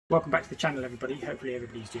Welcome back to the channel, everybody. Hopefully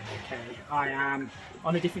everybody's doing okay. I am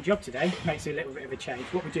on a different job today. Makes a little bit of a change.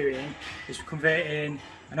 What we're doing is we're converting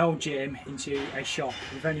an old gym into a shop.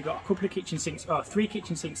 We've only got a couple of kitchen sinks, three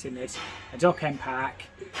kitchen sinks in this, a dock end pack,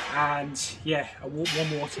 and yeah,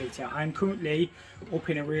 one water heater. I'm currently up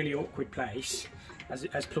in a really awkward place,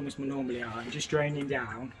 as plumbers normally are. I'm just draining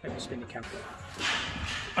down. Let me spin the camera.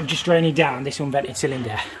 I'm just draining down this unvented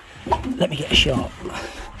cylinder. Let me get a shot.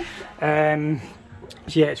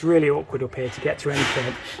 So yeah, it's really awkward up here to get to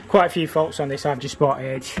anything. Quite a few faults on this I've just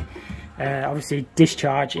spotted. Obviously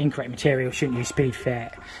discharge, incorrect material, shouldn't use speed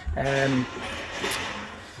fit.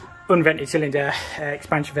 Unvented cylinder,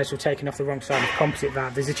 expansion vessel taken off the wrong side of the composite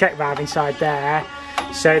valve. There's a check valve inside there,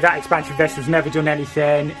 so that expansion vessel's never done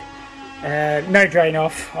anything. No drain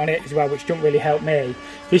off on it as well, which don't really help me.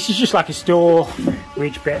 This is just like a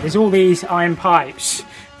storage bit. There's all these iron pipes,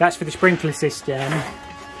 that's for the sprinkler system.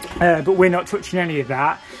 But we're not touching any of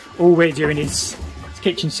that. All we're doing is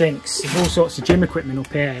kitchen sinks. There's all sorts of gym equipment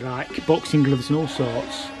up here, like boxing gloves and all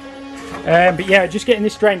sorts. But yeah, just getting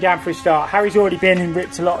this drain down for a start. Harry's already been and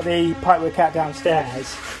ripped a lot of the pipework out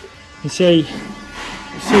downstairs. You see,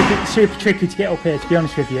 it's super tricky to get up here, to be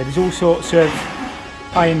honest with you. There's all sorts of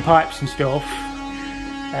iron pipes and stuff.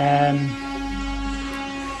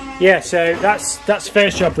 Yeah, so that's the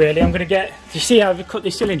first job really. I'm going to get, you see how they've cut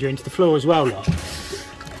this cylinder into the floor as well, look.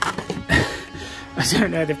 I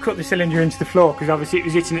don't know, they've cut the cylinder into the floor because obviously it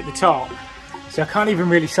was hitting at the top, so I can't even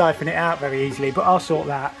really siphon it out very easily, but I'll sort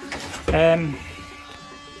that. Let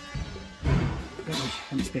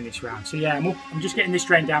me spin this round. So yeah, I'm just getting this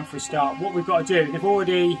drain down for a start. What we've got to do, they've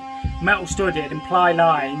already metal studded and ply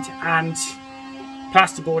lined and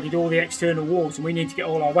plasterboarded all the external walls, and we need to get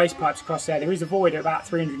all our waste pipes across there. There is a void at about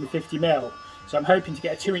 350mm, so I'm hoping to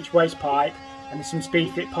get a 2-inch waste pipe and there's some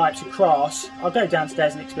speed fit pipes across. I'll go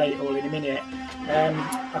downstairs and explain it all in a minute.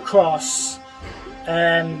 Across,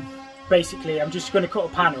 basically I'm just going to cut a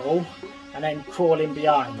panel and then crawl in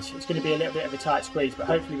behind. It's going to be a little bit of a tight squeeze, but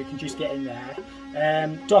hopefully we can just get in there.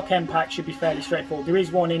 Dock end pack should be fairly straightforward. There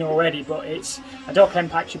is one in already, but a dock end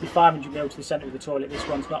pack should be 500mm to the centre of the toilet. This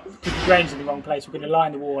one's not, because the drain's in the wrong place. We're going to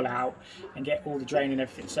line the wall out and get all the drain and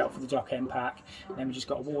everything set up for the dock end pack. And then we just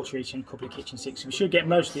got a water heater and a couple of kitchen sinks. So we should get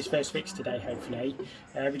most of this first fix today, hopefully.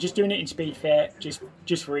 We're just doing it in speed fit,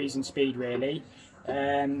 just for ease and speed really.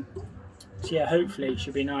 So yeah, hopefully it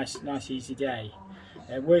should be a nice easy day.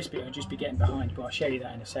 Worst bit I'll just be getting behind, but I'll show you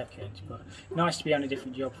that in a second. But nice to be on a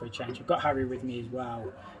different job for a change. I've got Harry with me as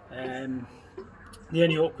well. The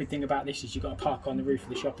only awkward thing about this is you've got to park on the roof of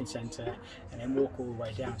the shopping centre and then walk all the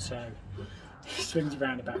way down, so swings and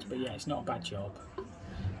roundabouts, but yeah, it's not a bad job.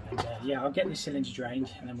 And yeah, I'll get this cylinder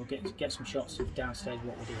drained and then we'll get some shots of downstairs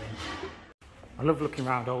what we're doing. I love looking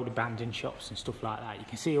around old abandoned shops and stuff like that. You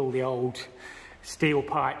can see all the old steel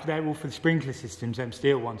pipes. They're all for the sprinkler systems, them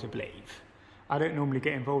steel ones I believe. I don't normally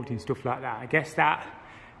get involved in stuff like that. I guess that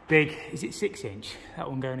big, is it 6-inch? That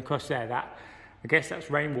one going across there, I guess that's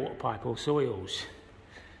rainwater pipe or soils.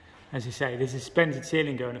 As I say, there's a suspended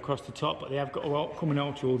ceiling going across the top, but they have got to come and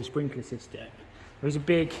alter all the sprinkler system. There's a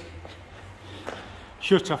big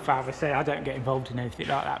shut-off valve. I say I don't get involved in anything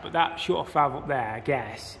like that, but that shut-off valve up there, I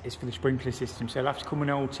guess, is for the sprinkler system. So they'll have to come and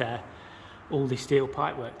alter all the steel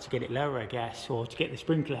pipework to get it lower, I guess, or to get the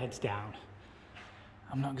sprinkler heads down.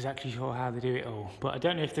 I'm not exactly sure how they do it all, but I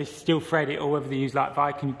don't know if they still thread it or whether they use like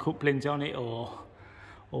Viking couplings on it or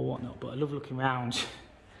whatnot. But I love looking around.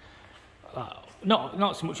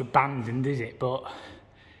 Not so much abandoned, is it? But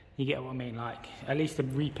you get what I mean. Like at least they're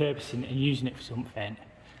repurposing it and using it for something.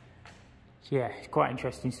 So yeah, it's quite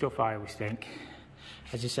interesting stuff, I always think.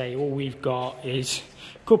 As I say, all we've got is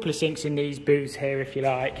a couple of sinks in these booths here, if you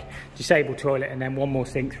like, disabled toilet, and then one more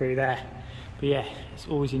sink through there. But yeah, it's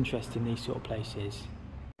always interesting, these sort of places.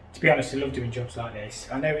 To be honest, I love doing jobs like this.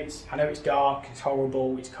 I know it's dark, it's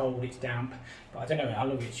horrible, it's cold, it's damp, but I don't know, I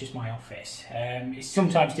love it. It's just my office. It's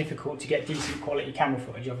sometimes difficult to get decent quality camera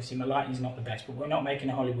footage. Obviously my lighting's not the best, but we're not making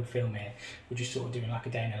a Hollywood film here. We're just sort of doing like a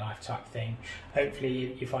day in the life type thing.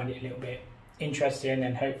 Hopefully you find it a little bit interesting,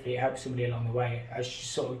 and hopefully it helps somebody along the way. It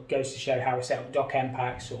just sort of goes to show how I set up dock end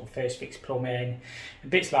packs, sort of first fix plumbing,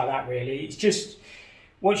 and bits like that really. It's just,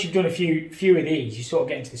 once you've done a few of these, you sort of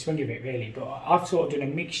get into the swing of it really. But I've sort of done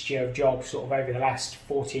a mixture of jobs sort of over the last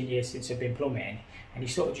 14 years since I've been plumbing, and you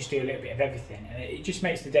sort of just do a little bit of everything, and it just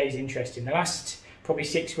makes the days interesting. The last probably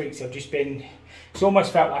 6 weeks I've just been, it's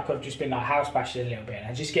almost felt like I've just been like house bashing a little bit, and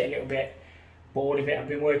I just get a little bit bored of it. I've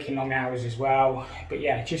been working long hours as well, but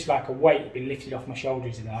yeah, just like a weight been lifted off my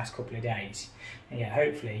shoulders in the last couple of days. And yeah,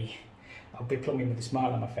 hopefully I'll be plumbing with a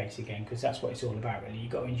smile on my face again, because that's what it's all about really.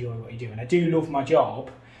 You've got to enjoy what you do, and I do love my job,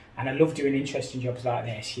 and I love doing interesting jobs like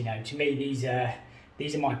this. You know, to me these are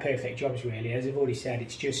my perfect jobs really. As I've already said,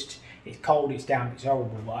 it's cold, it's damp, it's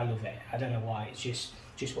horrible, but I love it. I don't know why, it's just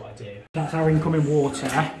what I do. That's our incoming water.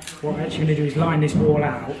 What we're actually going to do is line this wall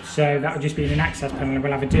out, so that'll just be an access panel, and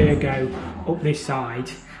we'll have a Durgo up this side.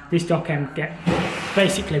 This dock end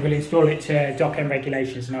basically we'll install it to dock end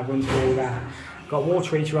regulations, and I'll run through all that. Got a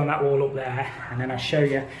water heater on that wall up there, and then I'll show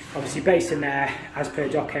you obviously basin there as per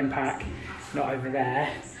dock end pack, not over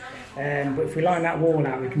there. But if we line that wall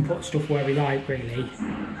out, we can put stuff where we like really.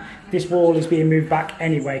 This wall is being moved back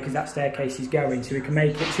anyway because that staircase is going, so we can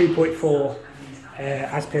make it 2.4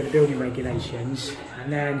 as per the building regulations,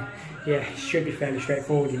 and then yeah, it should be fairly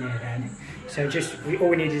straightforward in here then. So all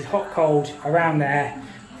we need is hot, cold around there.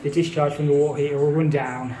 The discharge from the water heater will run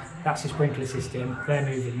down. That's the sprinkler system. They're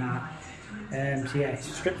moving that. So yeah,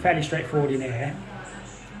 it's fairly straightforward in here.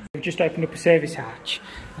 We've just opened up a service hatch,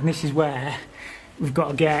 and this is where we've got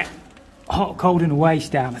to get hot, cold and a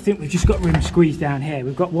waste down. I think we've just got room to squeeze down here.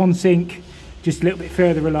 We've got one sink just a little bit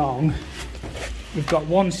further along. We've got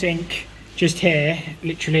one sink just here,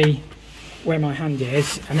 literally where my hand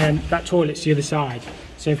is, and then that toilet's the other side.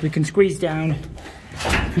 So if we can squeeze down,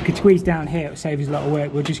 here, it'll save us a lot of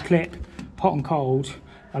work. We'll just clip hot and cold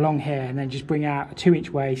along here, and then just bring out a 2-inch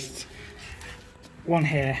waste. One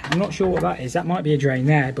here. I'm not sure what that is. That might be a drain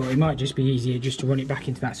there, but it might just be easier just to run it back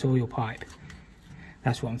into that soil pipe.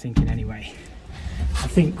 That's what I'm thinking anyway. I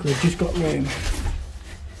think we've just got room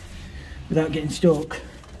without getting stuck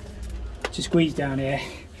to squeeze down here.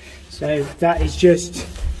 So that is just,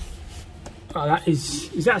 oh, that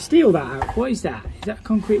is that steel that out? What is that? Is that a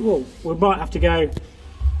concrete wall? We might have to go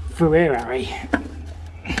through here, Harry.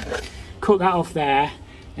 Cut that off there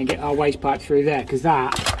and get our waste pipe through there, because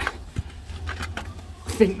that, I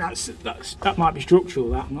think that might be structural,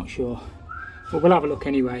 that, I'm not sure. But we'll have a look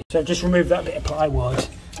anyway. So I've just removed that bit of plywood,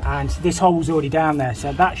 and this hole's already down there,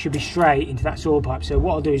 so that should be straight into that soil pipe. So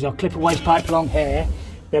what I'll do is I'll clip a waste pipe along here.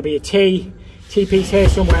 There'll be a T-piece here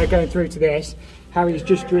somewhere going through to this. Harry's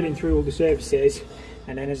just drilling through all the surfaces,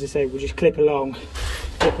 and then as I say, we'll just clip along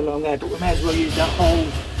there, but we may as well use that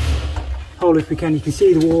hole if we can. You can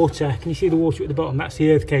see the water. Can you see the water at the bottom? That's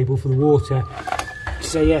the earth cable for the water.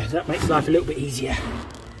 So yeah, that makes life a little bit easier.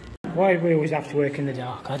 Why do we always have to work in the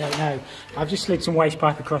dark? I don't know. I've just slid some waste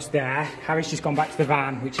pipe across there. Harry's just gone back to the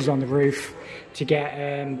van, which is on the roof, to get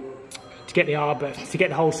the arbor, to get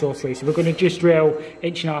the hole saw through. So we're going to just drill 1.5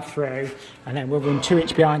 inches through, and then we'll run 2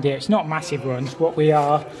 inch behind here. It's not massive runs.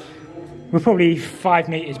 We're probably 5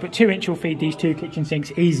 meters, but 2 inch will feed these 2 kitchen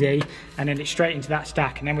sinks easy, and then it's straight into that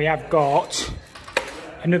stack. And then we have got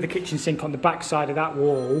another kitchen sink on the back side of that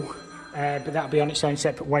wall, but that'll be on its own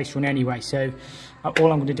separate waste run anyway. So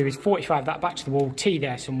all I'm going to do is 45 that back to the wall, tee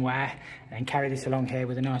there somewhere, and carry this along here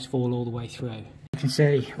with a nice fall all the way through. You can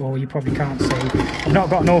see, or you probably can't see, I've not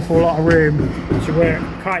got an awful lot of room to work.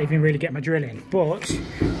 Can't even really get my drill in, but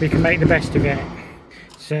we can make the best of it.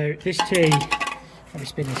 So this tee, let me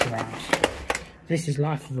spin this around. This is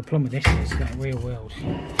life of a plumber, this is like real world.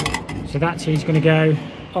 So that tee's going to go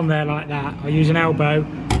on there like that. I'll use an elbow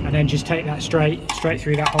and then just take that straight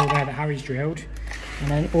through that hole there that Harry's drilled. And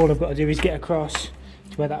then all I've got to do is get across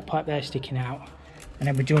to where that pipe there's sticking out, and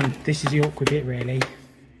then we're done. This is the awkward bit really.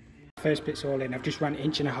 First bit's all in. I've just run 1.5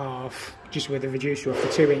 inches just with a reducer off the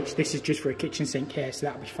 2 inch. This is just for a kitchen sink here, so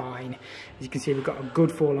that'll be fine. As you can see, we've got a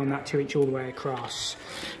good fall on that 2 inch all the way across,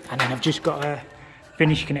 and then I've just got to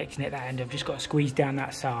finish connecting at that end. I've just got to squeeze down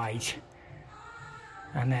that side,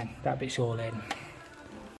 and then that bit's all in.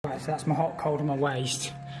 Right, so that's my hot, cold and my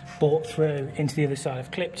waste brought through into the other side.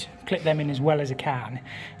 I've clipped them in as well as I can.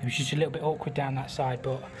 It was just a little bit awkward down that side,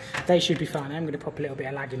 but they should be fine. I'm going to pop a little bit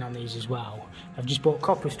of lagging on these as well. I've just brought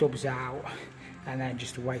copper stubs out, and then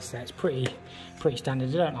just the waste there. It's pretty standard.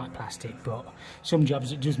 I don't like plastic, but some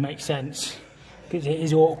jobs it does make sense because it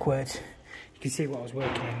is awkward. You can see what I was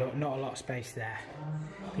working in. Look, not a lot of space there.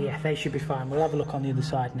 But yeah, they should be fine. We'll have a look on the other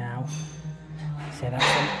side now. So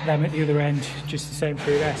that's them at the other end, just the same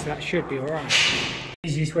through there, so that should be alright.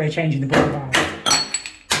 Easiest way of changing the ball valve.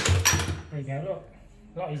 There you go, look,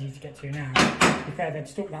 a lot easier to get to now. To be fair, they'd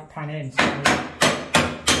stuck that pan in, so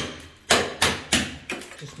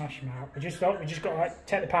just smash them out. We just got to like,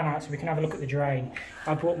 take the pan out so we can have a look at the drain.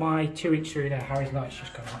 I brought my 2 inch through there. Harry's light's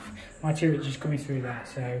just gone off. My 2 inch is coming through there,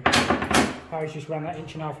 so Harry's just ran that 1.5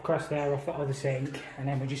 inch across there off that other sink, and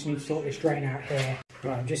then we just need to sort this drain out here.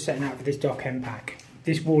 Right, I'm just setting out for this dock end pack.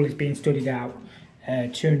 This wall is being studied out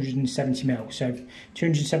 270mm, so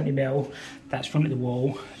 270mm, that's front of the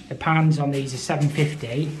wall. The pans on these are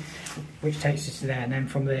 750, which takes us to there, and then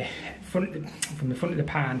from the from the front of the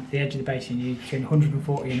pan to the edge of the basin, you need between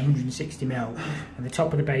 140 and 160 mil, and the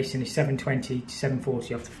top of the basin is 720 to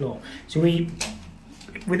 740 off the floor. So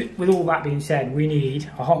with all that being said, we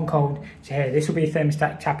need a hot and cold to here. This will be a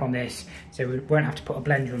thermostatic tap on this, so we won't have to put a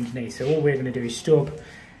blender underneath. So all we're going to do is stub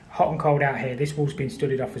hot and cold out here. This wall's been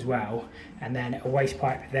studded off as well, and then a waste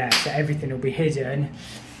pipe there. So everything will be hidden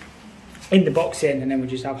in the box in, and then we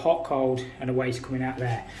just have hot, cold, and a waste coming out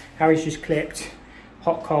there. Harry's just clipped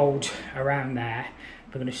hot, cold around there.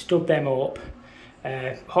 We're going to stub them up,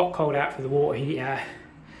 hot, cold out for the water heater.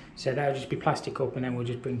 So that'll just be plastic up, and then we'll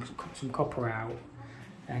just bring some copper out.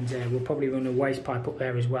 And we'll probably run a waste pipe up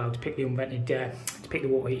there as well to pick the unvented, to pick the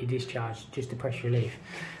water heater discharge, just the pressure relief.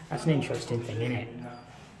 That's an interesting thing, isn't it?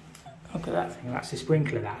 Look at that thing, that's the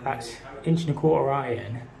sprinkler that's 1.25"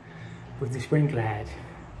 iron with the sprinkler head.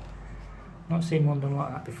 Not seen one done like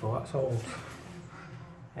that before, that's old.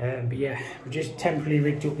 But yeah, we just temporarily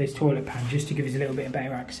rigged up this toilet pan just to give us a little bit of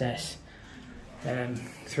better access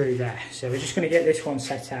through there. So we're just going to get this one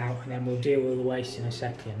set out, and then we'll deal with the waste in a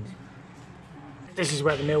second. This is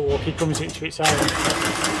where the Milwaukee comes into its own.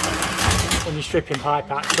 When you're stripping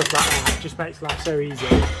pipe out, stuff like that, it just makes life so easy.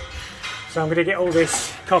 So I'm going to get all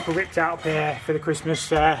this copper ripped out up here for the Christmas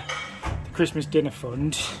dinner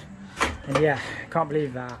fund. And yeah, I can't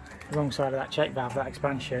believe that. Wrong side of that check valve, that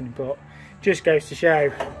expansion, but just goes to show.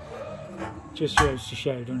 Just goes to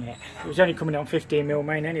show, doesn't it? It was only coming on 15 mil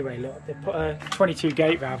main anyway. Look, they put a 22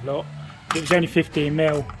 gate valve. Look, it was only 15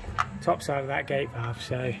 mil top side of that gate valve.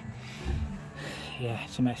 So yeah,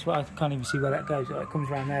 it's a mess. Well, I can't even see where that goes. Look, it comes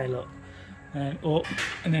around there. Look, and then up,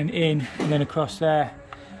 and then in, and then across there.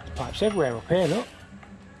 There's pipes everywhere up here. Look.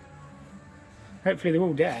 Hopefully they're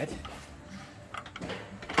all dead.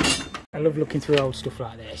 I love looking through old stuff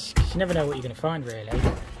like this, because you never know what you're going to find, really.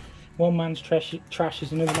 One man's trash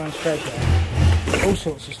is another man's treasure. All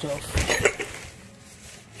sorts of stuff.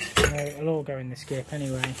 It'll all go in the skip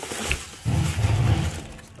anyway.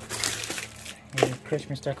 And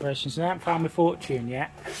Christmas decorations. I haven't found my fortune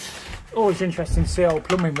yet. Always interesting to see old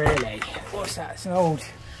plumbing, really. What's that? It's an old...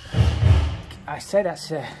 I say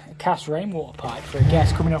that's a cast rainwater pipe for a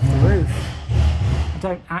guest coming off the roof. I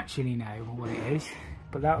don't actually know what it is,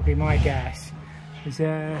 but that would be my guess. There's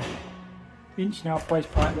a 1.5"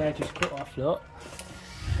 waste pipe there just cut off, look.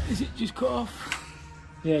 Is it just cut off?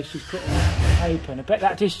 Yeah, it's just cut off. Open. I bet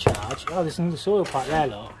that discharge. Oh, there's another soil pipe there,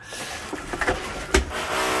 look.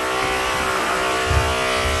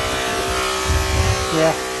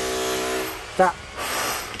 Yeah.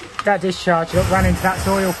 That discharge, look, ran into that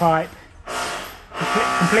soil pipe.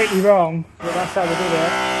 Completely wrong, but that's how we did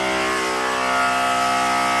it.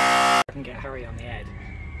 I can get Harry on the head.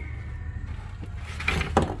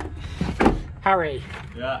 Harry.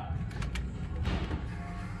 Yeah.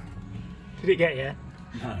 Did it get you?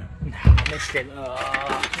 No. No, I missed it. Oh,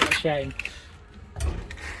 what a shame.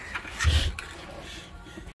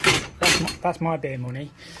 That's my beer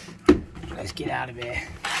money. Let's get out of here.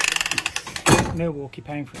 Milwaukee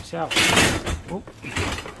paying for itself. Oh.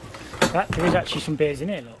 There is actually some beers in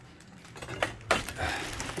here, look.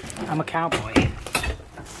 I'm a cowboy. I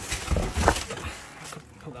could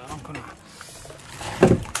put that on, couldn't I?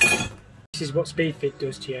 This is what Speedfit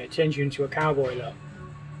does to you. It turns you into a cowboy, look.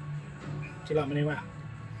 Do you like my new app?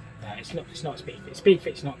 No, it's not Speedfit.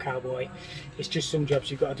 Speedfit's not cowboy. It's just some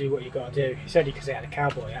jobs you've got to do what you've got to do. It's only because they had a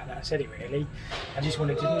cowboy out there. I said it, really. I just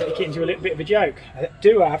wanted to make it into a little bit of a joke. I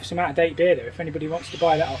do have some out-of-date beer, though. If anybody wants to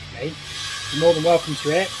buy that off me, you're more than welcome to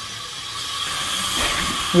it.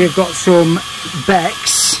 We've got some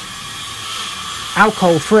Beck's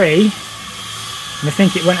alcohol free, and I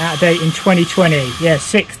think it went out of date in 2020. Yeah,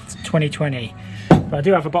 6th 2020. But I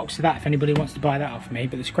do have a box of that if anybody wants to buy that off me,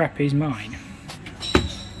 but the scrap is mine.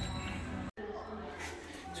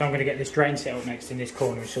 So I'm going to get this drain set up next in this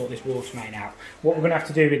corner and sort this water main out. What we're going to have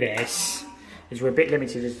to do with this is we're a bit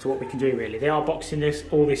limited as to what we can do, really. They are boxing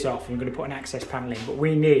all this off, and we're going to put an access panel in, but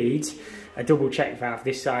we need a double check valve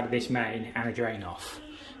this side of this main and a drain off.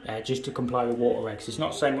 Just to comply with water regs. There's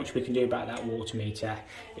not so much we can do about that water meter.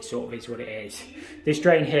 It sort of is what it is. This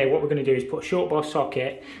drain here, what we're going to do is put a short boss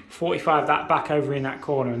socket, 45 that back over in that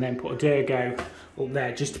corner, and then put a Durgo up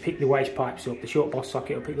there just to pick the waste pipes up. The short boss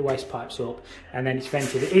socket will pick the waste pipes up, and then it's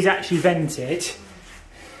vented. It is actually vented.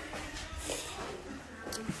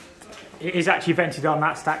 It is actually vented on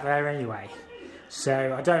that stack there anyway.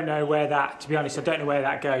 So I don't know where that, to be honest, I don't know where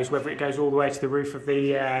that goes, whether it goes all the way to the roof of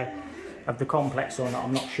the complex or not,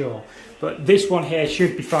 I'm not sure. But this one here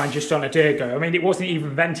should be fine just on a Durgo. I mean, it wasn't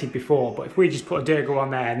even vented before, but if we just put a Durgo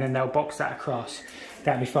on there and then they'll box that across,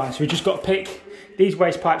 that'd be fine. So we've just got to pick these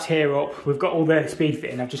waste pipes here up. We've got all the speed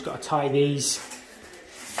fitting. I've just got to tie these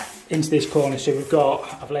into this corner. So we've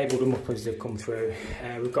got, I've labelled them up as they've come through.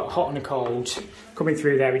 We've got hot and a cold coming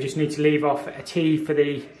through there. We just need to leave off a T for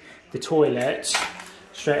the toilet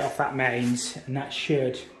straight off that mains, and that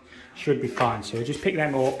should be fine. So we'll just pick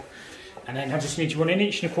them up, and then I just need to run an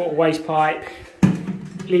 1.25 inch waste pipe,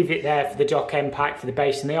 leave it there for the dock end pack for the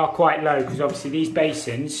basin. They are quite low because obviously these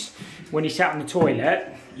basins, when you sat on the toilet,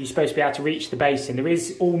 you're supposed to be able to reach the basin. There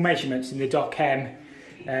is all measurements in the dock end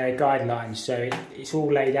guidelines, so it's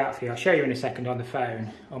all laid out for you. I'll show you in a second on my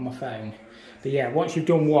phone. But yeah, once you've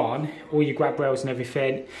done one, all your grab rails and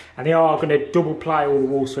everything, and they are going to double ply all the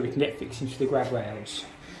walls so we can get fixed into the grab rails.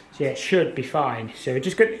 So yeah, it should be fine. So we're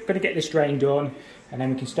just going to get this drain done, and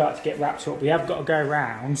then we can start to get wrapped up. We have got to go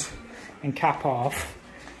around and cap off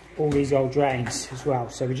all these old drains as well.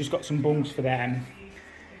 So we just got some bungs for them,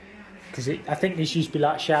 because I think this used to be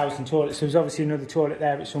like showers and toilets. So there's obviously another toilet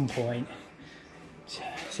there at some point.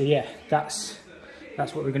 So yeah, that's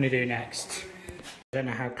what we're going to do next. I don't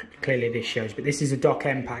know how clearly this shows, but this is a dock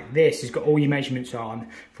end pack. This has got all your measurements on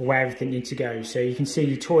for where everything needs to go. So you can see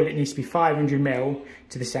your toilet needs to be 500mm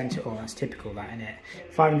to the centre. Oh, that's typical, that, isn't it?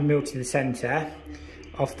 500mm to the centre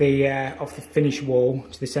of the finished wall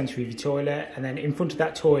to the centre of your toilet, and then in front of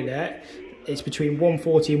that toilet, it's between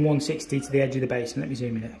 140 and 160 to the edge of the basin. Let me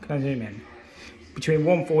zoom in. Can I zoom in? Between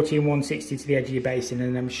 140 and 160 to the edge of your basin,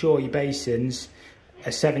 and I'm sure your basins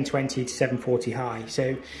are 720 to 740 high.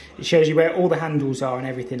 So it shows you where all the handles are and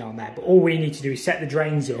everything on there. But all we need to do is set the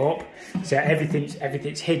drains up so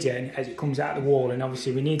everything's hidden as it comes out of the wall. And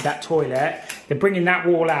obviously we need that toilet. They're bringing that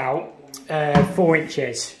wall out 4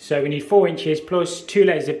 inches. So we need 4 inches plus two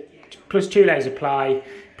layers of ply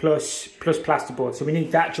plus plasterboard. So we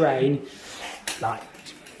need that drain like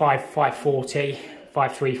 540,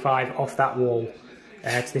 535 off that wall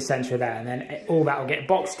to the centre of there, and then all that will get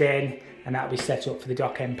boxed in, and that'll be set up for the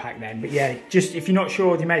dock end pack then. But yeah, just if you're not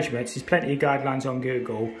sure of the measurements, there's plenty of guidelines on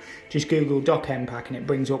Google. Just Google dock end pack and it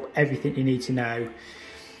brings up everything you need to know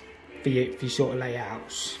for your sort of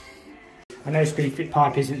layouts. I know speed fit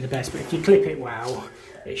pipe isn't the best, but if you clip it well,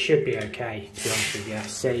 it should be okay, to be honest with you.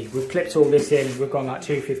 See, we've clipped all this in, we've gone like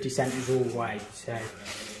 250 centimeters all the way, so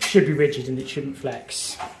it should be rigid and it shouldn't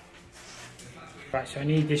flex. Right, so I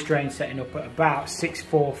need this drain setting up at about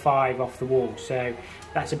 645 off the wall, so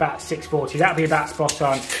that's about 640. That'll be about spot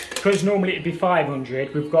on. Because normally it'd be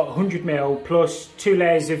 500, we've got 100mm plus 2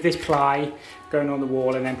 layers of this ply going on the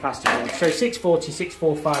wall and then plasterboard. So 640,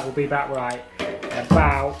 645 will be about right.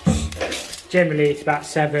 Generally it's about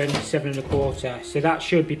 7.25. So that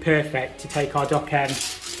should be perfect to take our dock end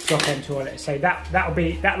toilet. So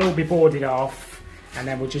that'll all be boarded off. And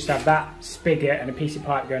then we'll just have that spigot and a piece of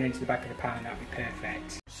pipe going into the back of the pan. That'll be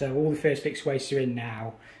perfect. So all the first fix wastes are in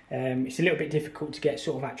now. It's a little bit difficult to get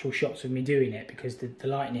sort of actual shots of me doing it because the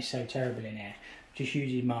lighting is so terrible in here. Just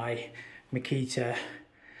using my Makita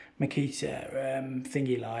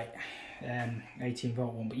thingy light, 18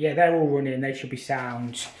 volt one. But yeah, they're all running. They should be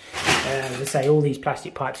sound. As I say, all these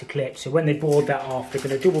plastic pipes are clipped. So when they board that off, they're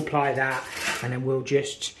going to double ply that, and then we'll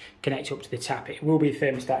just connect up to the tap. It will be a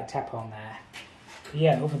thermostatic tap on there.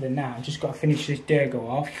 Yeah, other than that, I've just got to finish this Durgo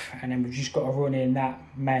off, and then we've just got to run in that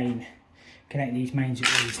main, connect these mains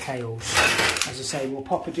with these tails. As I say, we'll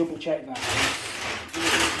pop a double check valve.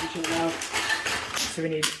 So we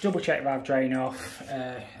need double check valve drain off,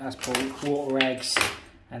 as per water eggs,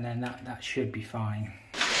 and then that should be fine.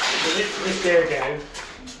 So this Durgo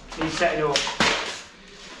is setting up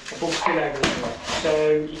above spillover level.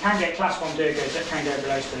 So you can get class 1 Durgos that can go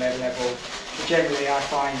below spillover level, but generally I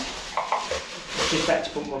find it's just better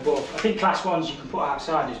to put them above. I think class 1s you can put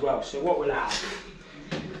outside as well. So what we'll have,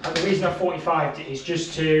 and the reason I 45'd it is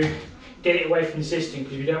just to get it away from the system,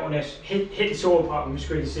 because we don't want to hit the soil pipe when we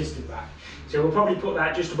screw the system back. So we'll probably put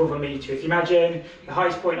that just above a metre. If you imagine, the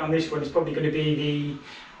highest point on this one is probably going to be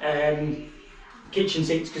the kitchen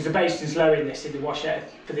sinks, because the basin's low in this, in the washer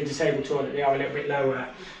for the disabled toilet, they are a little bit lower.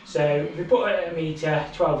 So if we put it at a metre,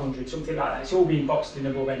 1200, something like that. It's all being boxed in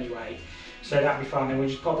above anyway. So that'll be fine, then we'll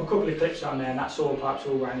just pop a couple of clips on there and that soil pipe's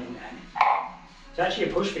all ran in there. It's actually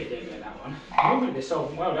a push fit Durgo, that one. Normally they're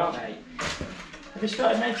solvent weld, aren't they? Have they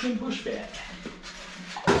started making push fit?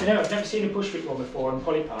 I don't know, I've never seen a push fit one before on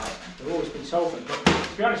polypipe. They've always been solvent, but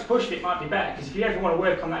to be honest, push fit might be better, because if you ever want to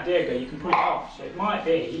work on that Durgo, you can pull it off. So it might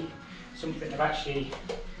be something they've actually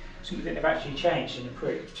changed and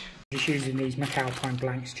improved. Just using these McAlpine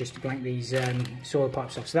blanks just to blank these soil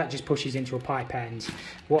pipes off, so that just pushes into a pipe end.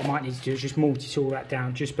 What I might need to do is just multi-tool that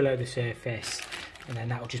down just below the surface, and then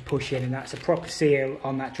that will just push in, and that's a proper seal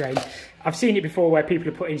on that drain. I've seen it before where people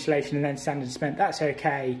have put insulation and then sand and cement. That's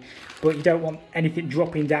okay, but you don't want anything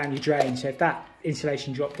dropping down your drain. So if that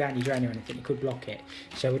insulation drop down your drain or anything, it could block it.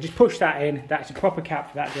 So we'll just push that in. That's a proper cap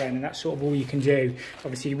for that drain, and that's sort of all you can do.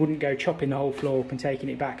 Obviously you wouldn't go chopping the whole floor up and taking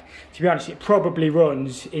it back. To be honest, it probably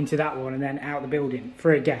runs into that one and then out the building,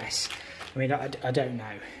 for a guess. I mean, I don't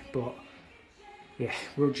know, but yeah,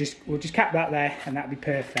 we'll just cap that there, and that'll be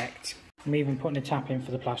perfect. I'm even putting a tap in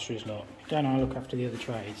for the plasterers lot. Don't know, I look after the other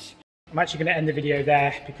trades. I'm actually going to end the video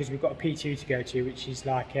there because we've got a P2 to go to, which is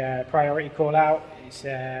like a priority call out. It's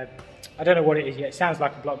I don't know what it is yet. It sounds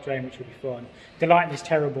like a block drain, which will be fun. The lighting is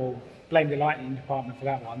terrible. Blame the lighting department for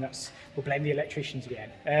that one. We'll blame the electricians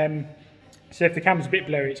again. So if the camera's a bit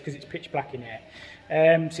blurry, it's because it's pitch black in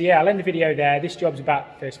here. So yeah, I'll end the video there. This job's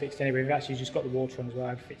about first fixed anyway. We've actually just got the water on as well.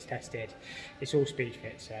 Everything's tested. It's all speed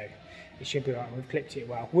fit, so it should be alright. We've clipped it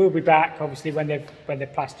well. We'll be back obviously when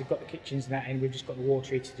they've plastered, got the kitchens and that in. We've just got the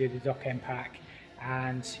water to do the dock end pack,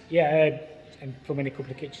 and yeah, and plumbing a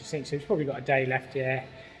couple of kitchen sinks. So we've probably got a day left here.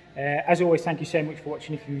 As always, thank you so much for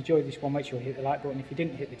watching. If you enjoyed this one, make sure you hit the like button. If you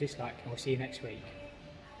didn't, hit the dislike, and we'll see you next week.